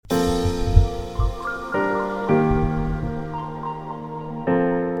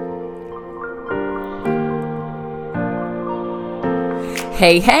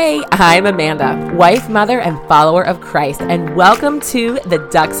Hey, I'm Amanda, wife, mother, and follower of Christ, and welcome to the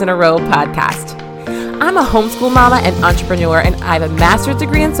Ducks in a Row podcast. I'm a homeschool mama and entrepreneur, and I have a master's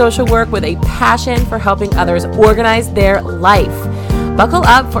degree in social work with a passion for helping others organize their life. Buckle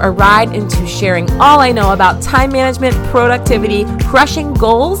up for a ride into sharing all I know about time management, productivity, crushing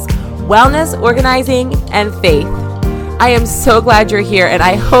goals, wellness, organizing, and faith. I am so glad you're here, and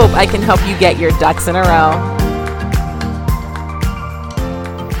I hope I can help you get your ducks in a row.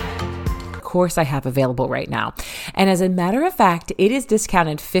 Course I have available right now. And as a matter of fact, it is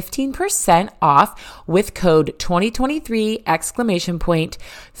discounted 15% off with code 2023 !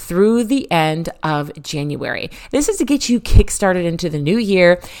 Through the end of January. This is to get you kickstarted into the new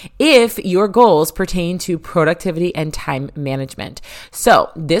year if your goals pertain to productivity and time management.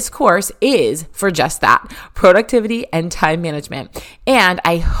 So this course is for just that, productivity and time management. And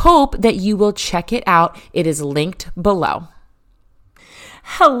I hope that you will check it out. It is linked below.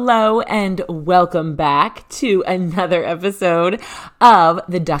 Hello and welcome back to another episode of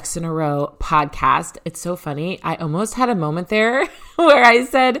the Ducks in a Row podcast. It's so funny. I almost had a moment there where I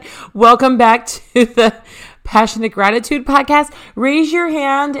said, welcome back to the Passionate Gratitude podcast. Raise your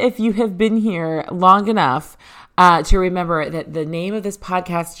hand if you have been here long enough to remember that the name of this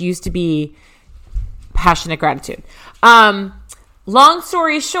podcast used to be Passionate Gratitude. Long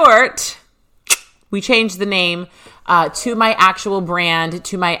story short, we changed the name to my actual brand,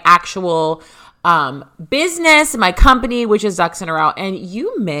 to my actual business, my company, which is Ducks in a Row. And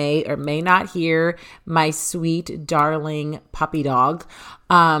you may or may not hear my sweet, darling puppy dog.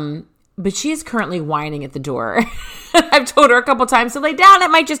 But she is currently whining at the door. I've told her a couple times to lay down. It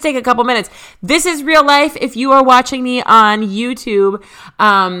might just take a couple minutes. This is real life. If you are watching me on YouTube,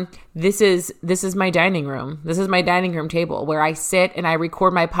 this is my dining room. This is my dining room table where I sit and I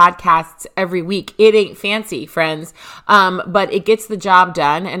record my podcasts every week. It ain't fancy, friends, but it gets the job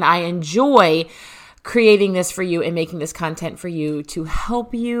done. And I enjoy creating this for you and making this content for you to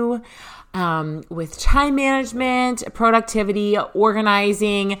help you with time management, productivity,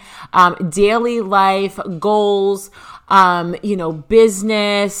 organizing, daily life, goals,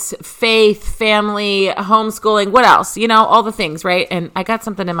 business, faith, family, homeschooling, what else? All the things, right? And I got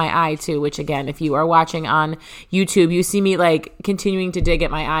something in my eye too, which again, if you are watching on YouTube, you see me like continuing to dig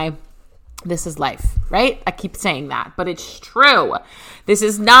at my eye. This is life, right? I keep saying that, but it's true. This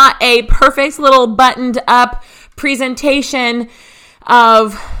is not a perfect little buttoned up presentation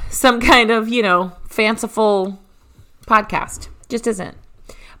of some kind of, fanciful podcast. Just isn't.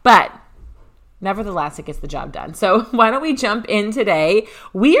 But nevertheless, it gets the job done. So why don't we jump in today?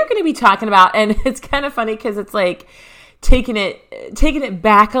 We are going to be talking about, and it's kind of funny because it's like taking it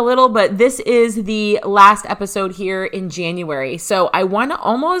back a little, but this is the last episode here in January. So I want to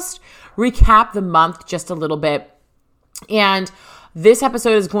almost recap the month just a little bit. And this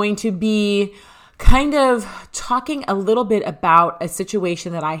episode is going to be kind of talking a little bit about a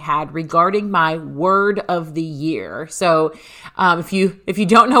situation that I had regarding my word of the year. So if you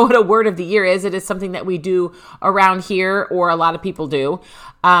don't know what a word of the year is, it is something that we do around here, or a lot of people do,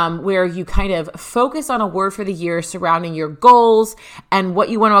 where you kind of focus on a word for the year surrounding your goals and what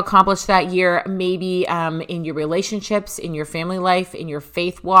you want to accomplish that year, maybe in your relationships, in your family life, in your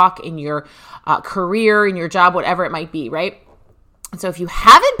faith walk, in your career, in your job, whatever it might be, right? So if you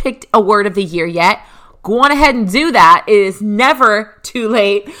haven't picked a word of the year yet, go on ahead and do that. It is never too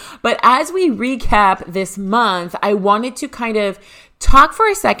late. But as we recap this month, I wanted to kind of talk for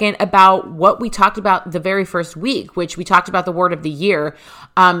a second about what we talked about the very first week, which we talked about the word of the year,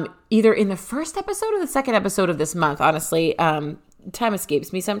 either in the first episode or the second episode of this month. Honestly, time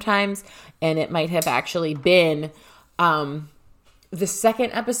escapes me sometimes, and it might have actually been the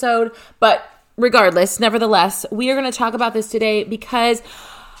second episode, but regardless, nevertheless, we are going to talk about this today because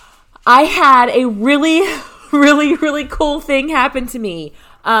I had a really, really, really cool thing happen to me.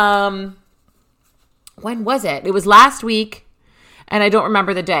 When was it? It was last week, and I don't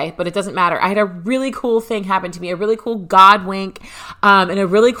remember the day, but it doesn't matter. I had a really cool thing happen to me, a really cool God wink, and a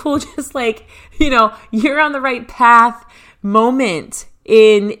really cool just like, you're on the right path moment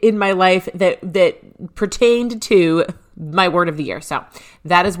in my life that pertained to my word of the year. So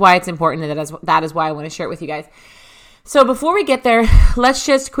that is why it's important, and that is why I want to share it with you guys. So before we get there, let's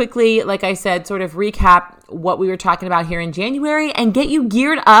just quickly, like I said, sort of recap what we were talking about here in January and get you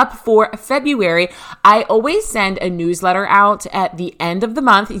geared up for February. I always send a newsletter out at the end of the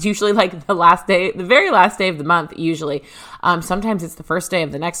month. It's usually like the very last day of the month, usually. Sometimes it's the first day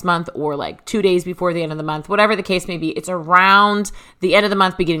of the next month, or like 2 days before the end of the month, whatever the case may be. It's around the end of the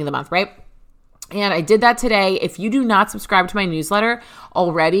month, beginning of the month, right? And I did that today. If you do not subscribe to my newsletter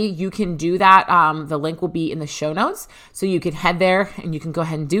already, you can do that. The link will be in the show notes. So you can head there and you can go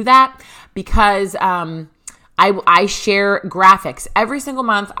ahead and do that, because I share graphics. Every single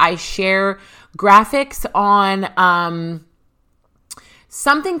month, I share graphics on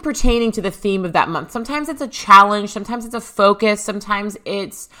something pertaining to the theme of that month. Sometimes it's a challenge. Sometimes it's a focus. Sometimes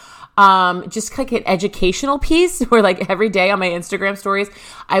it's just like an educational piece where like every day on my Instagram stories,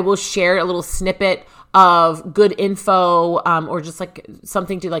 I will share a little snippet of good info, or just like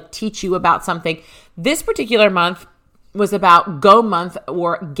something to like teach you about something. This particular month was about Go Month,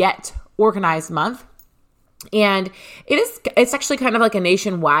 or Get Organized Month. And it's actually kind of like a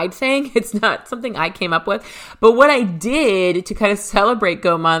nationwide thing. It's not something I came up with, but what I did to kind of celebrate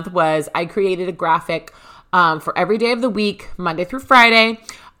Go Month was I created a graphic for every day of the week, Monday through Friday,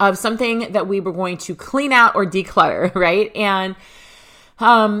 of something that we were going to clean out or declutter, right? And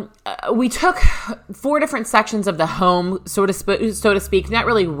we took 4 different sections of the home, so to speak, not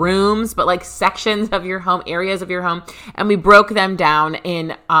really rooms, but like sections of your home, areas of your home, and we broke them down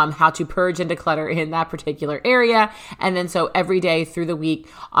in how to purge and declutter in that particular area. And then so every day through the week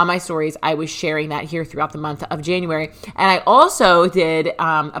on my stories, I was sharing that here throughout the month of January. And I also did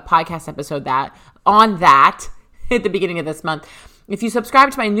a podcast episode on that at the beginning of this month. If you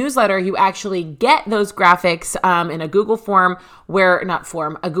subscribe to my newsletter, you actually get those graphics in a Google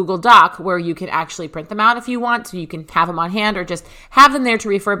a Google Doc, where you can actually print them out if you want, so you can have them on hand or just have them there to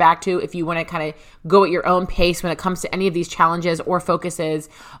refer back to if you want to kind of go at your own pace when it comes to any of these challenges or focuses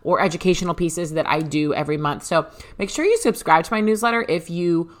or educational pieces that I do every month. So make sure you subscribe to my newsletter if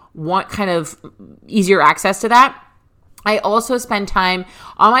you want kind of easier access to that. I also spend time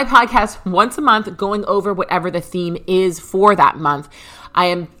on my podcast once a month going over whatever the theme is for that month.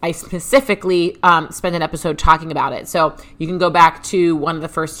 I specifically spend an episode talking about it. So you can go back to one of the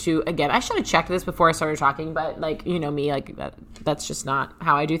first 2. Again, I should have checked this before I started talking, but like, you know me, like that's just not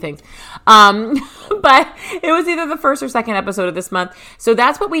how I do things. But it was either the first or second episode of this month. So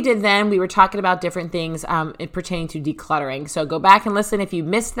that's what we did then. We were talking about different things pertaining to decluttering. So go back and listen if you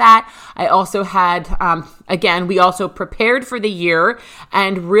missed that. I also had, again, we also prepared for the year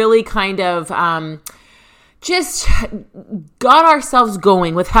and really kind of just got ourselves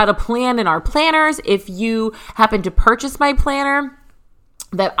going with how to plan in our planners. If you happen to purchase my planner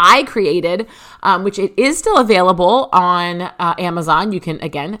that I created, which it is still available on Amazon. You can,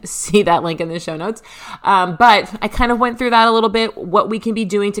 again, see that link in the show notes. But I kind of went through that a little bit, what we can be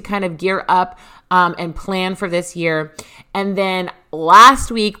doing to kind of gear up and plan for this year. And then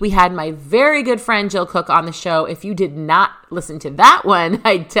last week, we had my very good friend Jill Cook on the show. If you did not listen to that one,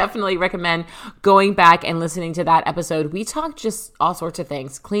 I definitely recommend going back and listening to that episode. We talked just all sorts of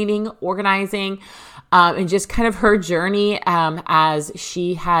things, cleaning, organizing, and just kind of her journey as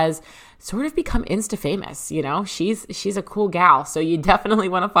she has sort of become Insta famous. You know, she's a cool gal. So you definitely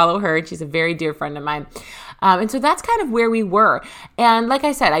want to follow her. She's a very dear friend of mine. And so that's kind of where we were. And like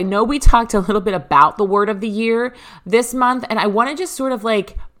I said, I know we talked a little bit about the word of the year this month, and I want to just sort of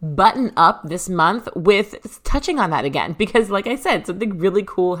like button up this month with touching on that again, because like I said, something really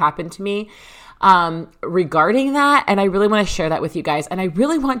cool happened to me regarding that. And I really want to share that with you guys. And I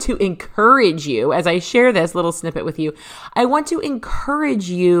really want to encourage you, as I share this little snippet with you, I want to encourage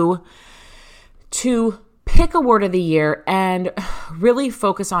you to pick a word of the year and really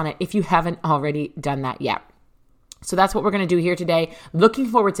focus on it if you haven't already done that yet. So that's what we're going to do here today. Looking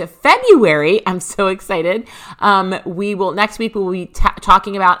forward to February. I'm so excited. Next week we'll be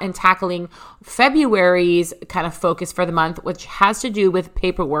talking about and tackling February's kind of focus for the month, which has to do with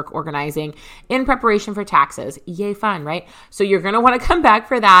paperwork organizing in preparation for taxes. Yay, fun, right? So you're going to want to come back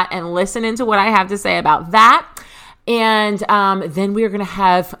for that and listen into what I have to say about that. And then we are going to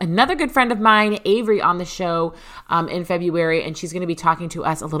have another good friend of mine, Avery, on the show in February, and she's going to be talking to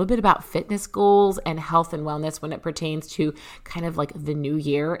us a little bit about fitness goals and health and wellness when it pertains to kind of like the new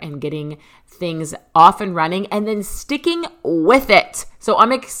year and getting things off and running and then sticking with it. So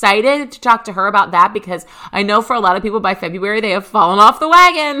I'm excited to talk to her about that, because I know for a lot of people by February, they have fallen off the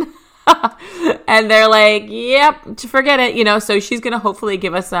wagon. And they're like, yep, forget it, you know. So she's going to hopefully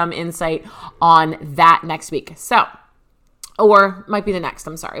give us some insight on that next week. So, or might be the next,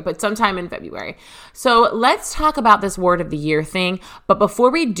 I'm sorry, but sometime in February. So let's talk about this word of the year thing. But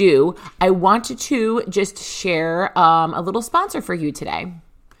before we do, I wanted to just share a little sponsor for you today.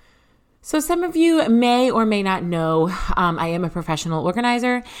 So some of you may or may not know, I am a professional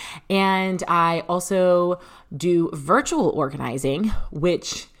organizer, and I also do virtual organizing,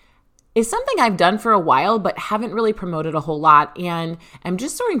 which is something I've done for a while, but haven't really promoted a whole lot. And I'm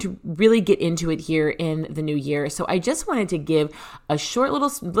just starting to really get into it here in the new year. So I just wanted to give a short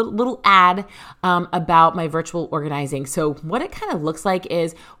little ad about my virtual organizing. So what it kind of looks like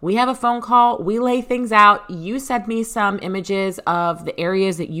is we have a phone call, we lay things out, you send me some images of the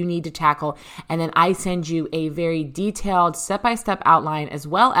areas that you need to tackle, and then I send you a very detailed step-by-step outline, as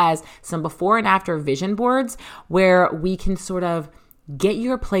well as some before and after vision boards where we can sort of get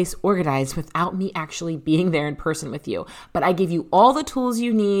your place organized without me actually being there in person with you. But I give you all the tools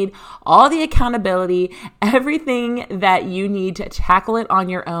you need, all the accountability, everything that you need to tackle it on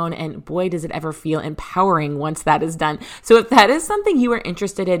your own. And boy, does it ever feel empowering once that is done. So if that is something you are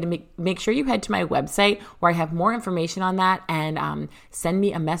interested in, make sure you head to my website where I have more information on that, and send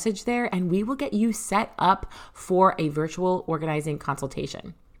me a message there, and we will get you set up for a virtual organizing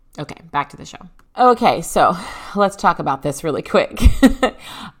consultation. Okay, back to the show. Okay, so let's talk about this really quick.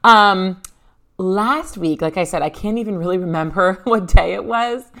 Last week, like I said, I can't even really remember what day it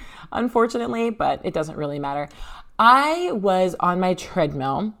was, unfortunately, but it doesn't really matter. I was on my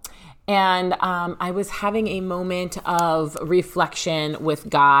treadmill, and I was having a moment of reflection with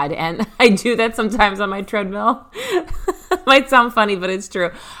God, and I do that sometimes on my treadmill. Might sound funny, but it's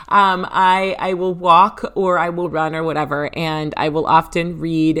true. I will walk or I will run or whatever, and I will often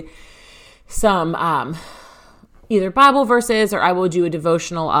read some either Bible verses, or I will do a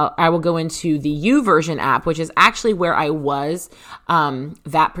devotional. I will go into the YouVersion app, which is actually where I was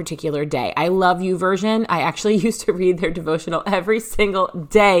that particular day. I love YouVersion. I actually used to read their devotional every single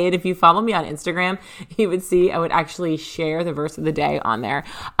day. And if you follow me on Instagram, you would see I would actually share the verse of the day on there.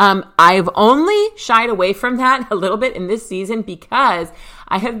 I've only shied away from that a little bit in this season because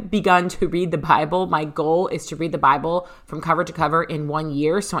I have begun to read the Bible. My goal is to read the Bible from cover to cover in 1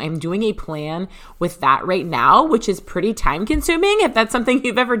 year. So I'm doing a plan with that right now, which is pretty time consuming. If that's something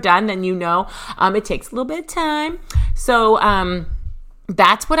you've ever done, then you know it takes a little bit of time. So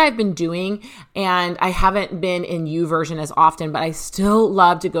that's what I've been doing, and I haven't been in YouVersion as often, but I still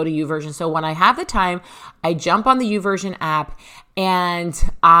love to go to YouVersion. So when I have the time, I jump on the YouVersion app and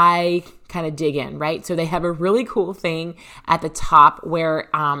I kind of dig in, right? So they have a really cool thing at the top where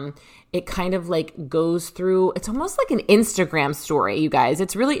it kind of like goes through, it's almost like an Instagram story, you guys.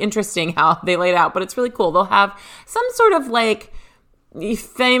 It's really interesting how they lay it out, but it's really cool. They'll have some sort of like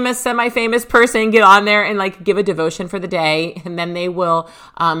famous, semi-famous person get on there and like give a devotion for the day, and then they will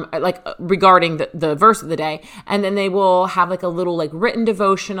like regarding the verse of the day, and then they will have like a little like written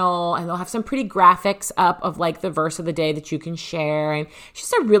devotional, and they'll have some pretty graphics up of like the verse of the day that you can share, and it's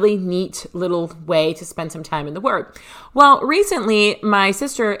just a really neat little way to spend some time in the Word. Well, recently my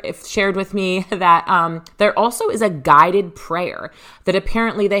sister shared with me that there also is a guided prayer that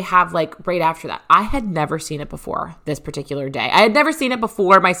apparently they have like right after that. I had never seen it before this particular day. I had never seen it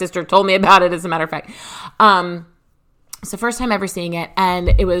before. My sister told me about it, as a matter of fact. It's the first time ever seeing it,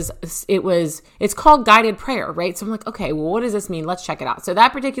 and it's called guided prayer, right? So I'm like, okay, well, what does this mean? Let's check it out. So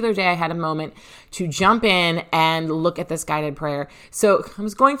that particular day I had a moment to jump in and look at this guided prayer. So I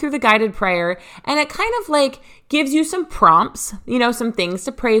was going through the guided prayer, and it kind of like gives you some prompts, some things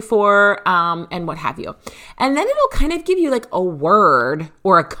to pray for, and what have you. And then it'll kind of give you like a word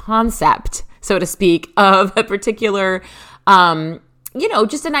or a concept, so to speak, of a particular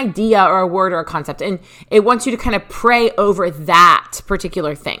just an idea or a word or a concept. And it wants you to kind of pray over that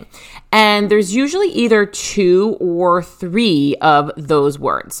particular thing. And there's usually either 2 or 3 of those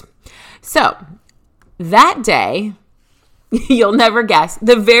words. So that day, you'll never guess,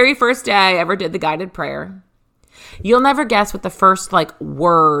 the very first day I ever did the guided prayer, you'll never guess what the first like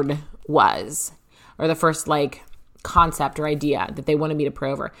word was, or the first like concept or idea that they wanted me to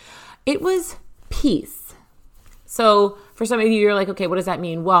pray over. It was peace. So for some of you, you're like, okay, what does that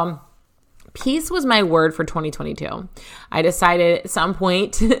mean? Well, peace was my word for 2022. I decided at some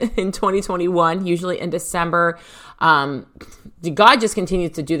point in 2021, usually in December, God just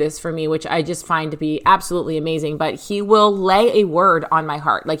continues to do this for me, which I just find to be absolutely amazing. But he will lay a word on my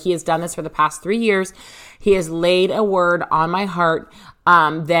heart. Like he has done this for the past 3 years. He has laid a word on my heart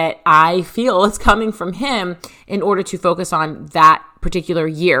that I feel is coming from him in order to focus on that particular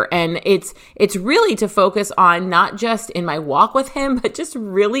year. And it's really to focus on not just in my walk with him, but just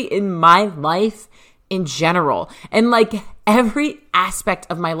really in my life in general, and like every aspect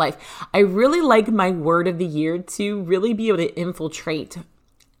of my life. I really like my word of the year to really be able to infiltrate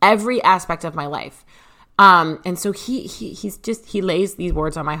every aspect of my life. And so he lays these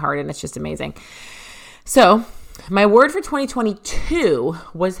words on my heart, and it's just amazing. So my word for 2022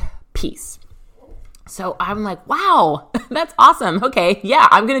 was peace. So I'm like, wow, that's awesome. Okay, yeah,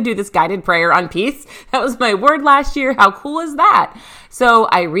 I'm going to do this guided prayer on peace. That was my word last year. How cool is that? So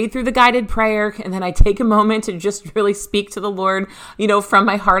I read through the guided prayer, and then I take a moment to just really speak to the Lord, from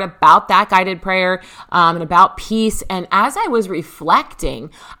my heart about that guided prayer and about peace. And as I was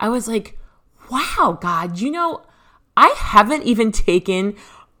reflecting, I was like, wow, God, I haven't even taken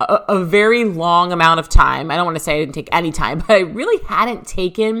a very long amount of time. I don't want to say I didn't take any time, but I really hadn't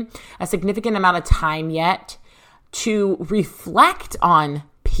taken a significant amount of time yet to reflect on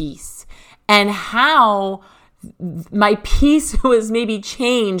peace and how my peace was maybe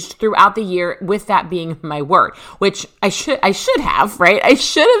changed throughout the year with that being my word, which I should have, right? I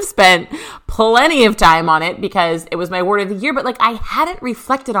should have spent plenty of time on it because it was my word of the year, but I hadn't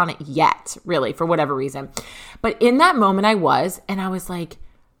reflected on it yet, really, for whatever reason. But in that moment I was like,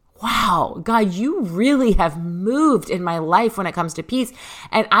 wow, God, you really have moved in my life when it comes to peace.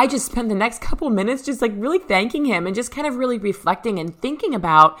 And I just spent the next couple minutes just really thanking him and just kind of really reflecting and thinking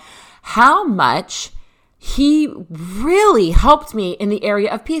about how much he really helped me in the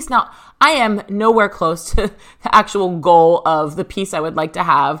area of peace. Now, I am nowhere close to the actual goal of the peace I would like to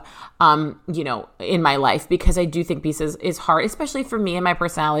have, in my life, because I do think peace is hard, especially for me and my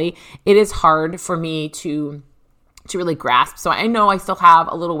personality. It is hard for me to really grasp. So I know I still have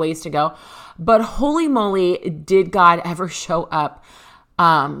a little ways to go, but holy moly, did God ever show up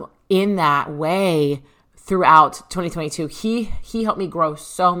in that way throughout 2022. He helped me grow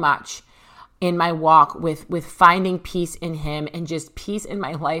so much in my walk with finding peace in him and just peace in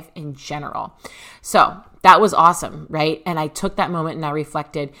my life in general. So that was awesome, right? And I took that moment and I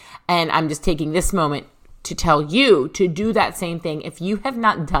reflected, and I'm just taking this moment to tell you to do that same thing. If you have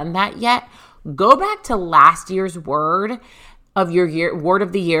not done that yet, go back to last year's word of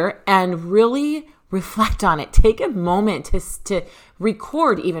the year, and really reflect on it. Take a moment to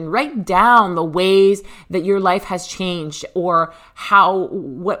record, even write down the ways that your life has changed, or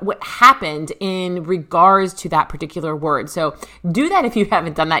what happened in regards to that particular word. So do that if you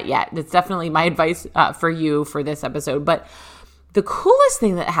haven't done that yet. That's definitely my advice for you for this episode. But the coolest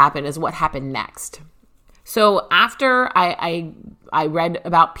thing that happened is what happened next. So after I read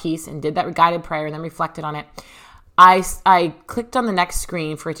about peace and did that guided prayer and then reflected on it, I clicked on the next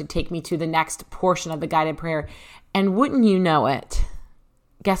screen for it to take me to the next portion of the guided prayer. And wouldn't you know it,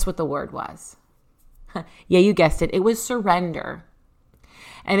 guess what the word was? Yeah, you guessed it. It was surrender.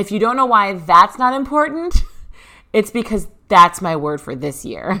 And if you don't know why that's not important, it's because that's my word for this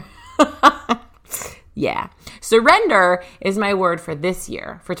year. Yeah. Surrender is my word for this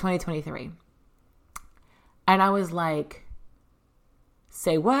year, for 2023. And I was like,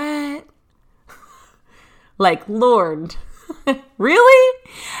 say what? Lord, really?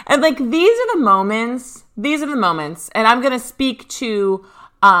 And these are the moments, and I'm going to speak to,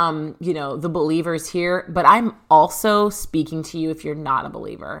 the believers here, but I'm also speaking to you if you're not a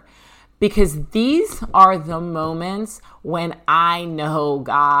believer, because these are the moments when I know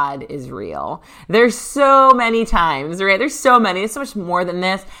God is real. There's so many times, right? There's so much more than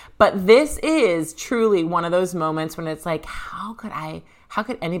this, but this is truly one of those moments when it's like, how could I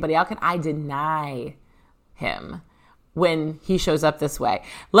deny him when he shows up this way?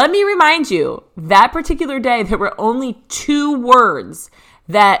 Let me remind you, that particular day, there were only 2 words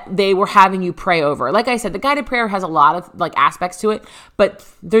that they were having you pray over. Like I said, the guided prayer has a lot of aspects to it, but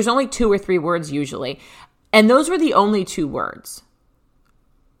there's only 2 or 3 words usually. And those were the only 2 words: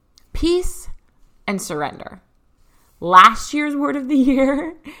 peace and surrender. Last year's word of the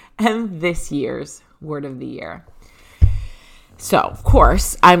year and this year's word of the year. So, of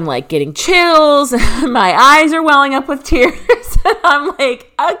course, I'm getting chills. My eyes are welling up with tears. I'm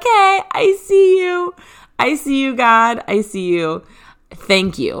like, okay, I see you. I see you, God. I see you.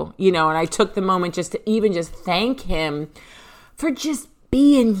 Thank you. And I took the moment just to even just thank him for just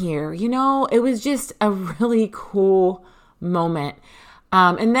being here. It was just a really cool moment.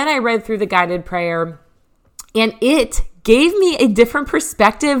 And then I read through the guided prayer, and it gave me a different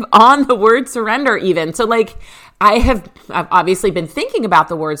perspective on the word surrender even. So I've obviously been thinking about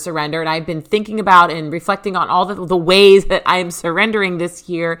the word surrender, and I've been thinking about and reflecting on all the ways that I am surrendering this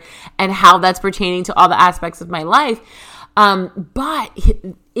year and how that's pertaining to all the aspects of my life. But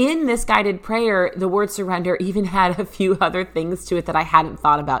in this guided prayer, the word surrender even had a few other things to it that I hadn't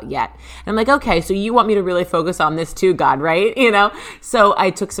thought about yet. And I'm like, okay, so you want me to really focus on this too, God, right? So I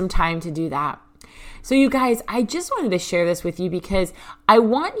took some time to do that. So you guys, I just wanted to share this with you because I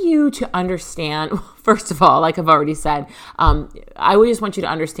want you to understand, first of all, like I've already said, I just want you to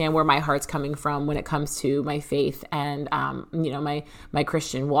understand where my heart's coming from when it comes to my faith and, my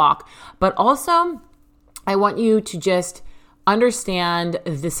Christian walk. But also, I want you to just understand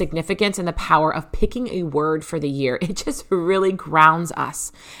the significance and the power of picking a word for the year. It just really grounds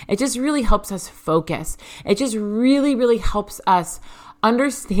us. It just really helps us focus. It just really, really helps us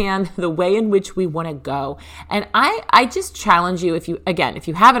understand the way in which we want to go. And I just challenge you, if you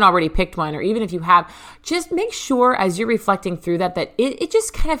haven't already picked one, or even if you have, just make sure as you're reflecting through that it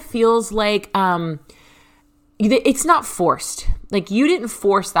just kind of feels like, it's not forced. Like you didn't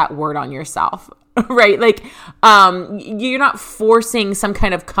force that word on yourself, right? Like, you're not forcing some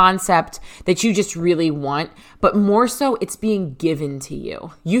kind of concept that you just really want, but more so it's being given to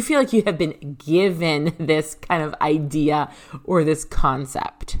you. You feel like you have been given this kind of idea or this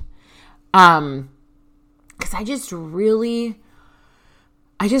concept. 'Cause I just really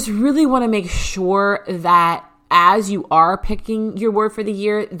want to make sure that as you are picking your word for the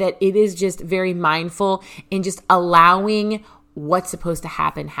year, that it is just very mindful in just allowing what's supposed to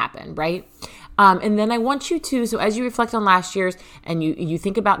happen, right? And then I want you to, so as you reflect on last year's and you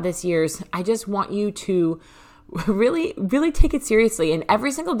think about this year's, I just want you to really, really take it seriously. And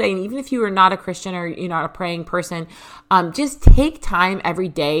every single day, and even if you are not a Christian or you're not a praying person, just take time every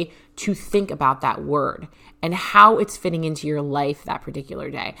day to think about that word and how it's fitting into your life that particular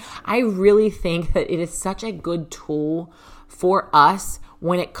day. I really think that it is such a good tool for us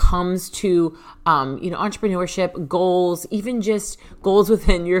when it comes to, entrepreneurship, goals, even just goals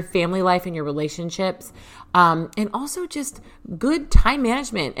within your family life and your relationships, and also just good time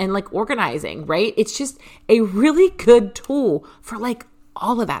management and like organizing, right? It's just a really good tool for like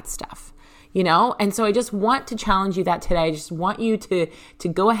all of that stuff. And so I just want to challenge you that today. I just want you to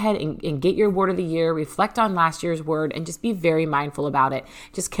go ahead and get your word of the year, reflect on last year's word, and just be very mindful about it.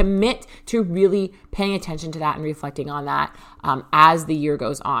 Just commit to really paying attention to that and reflecting on that as the year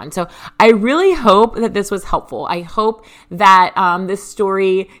goes on. So I really hope that this was helpful. I hope that this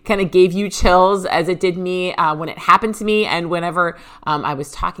story kind of gave you chills as it did me when it happened to me, and whenever I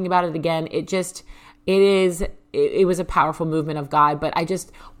was talking about it again. It was a powerful movement of God, but I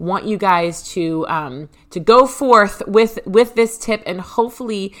just want you guys to go forth with this tip and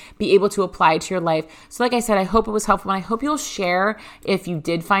hopefully be able to apply it to your life. So like I said, I hope it was helpful, and I hope you'll share if you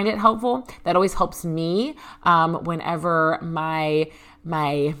did find it helpful. That always helps me whenever my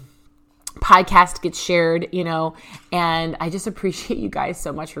podcast gets shared, and I just appreciate you guys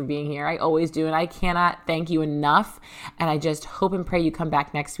so much for being here. I always do, and I cannot thank you enough, and I just hope and pray you come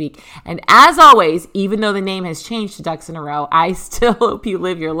back next week. And as always, even though the name has changed to Ducks in a Row, I still hope you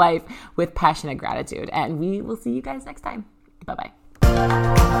live your life with passionate gratitude, and we will see you guys next time. Bye-bye.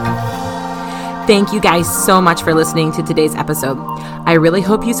 Thank you guys so much for listening to today's episode. I really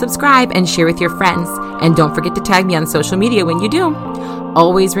hope you subscribe and share with your friends, and don't forget to tag me on social media when you do.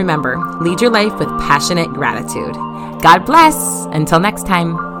 Always remember, lead your life with passionate gratitude. God bless. Until next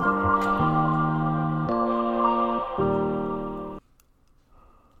time.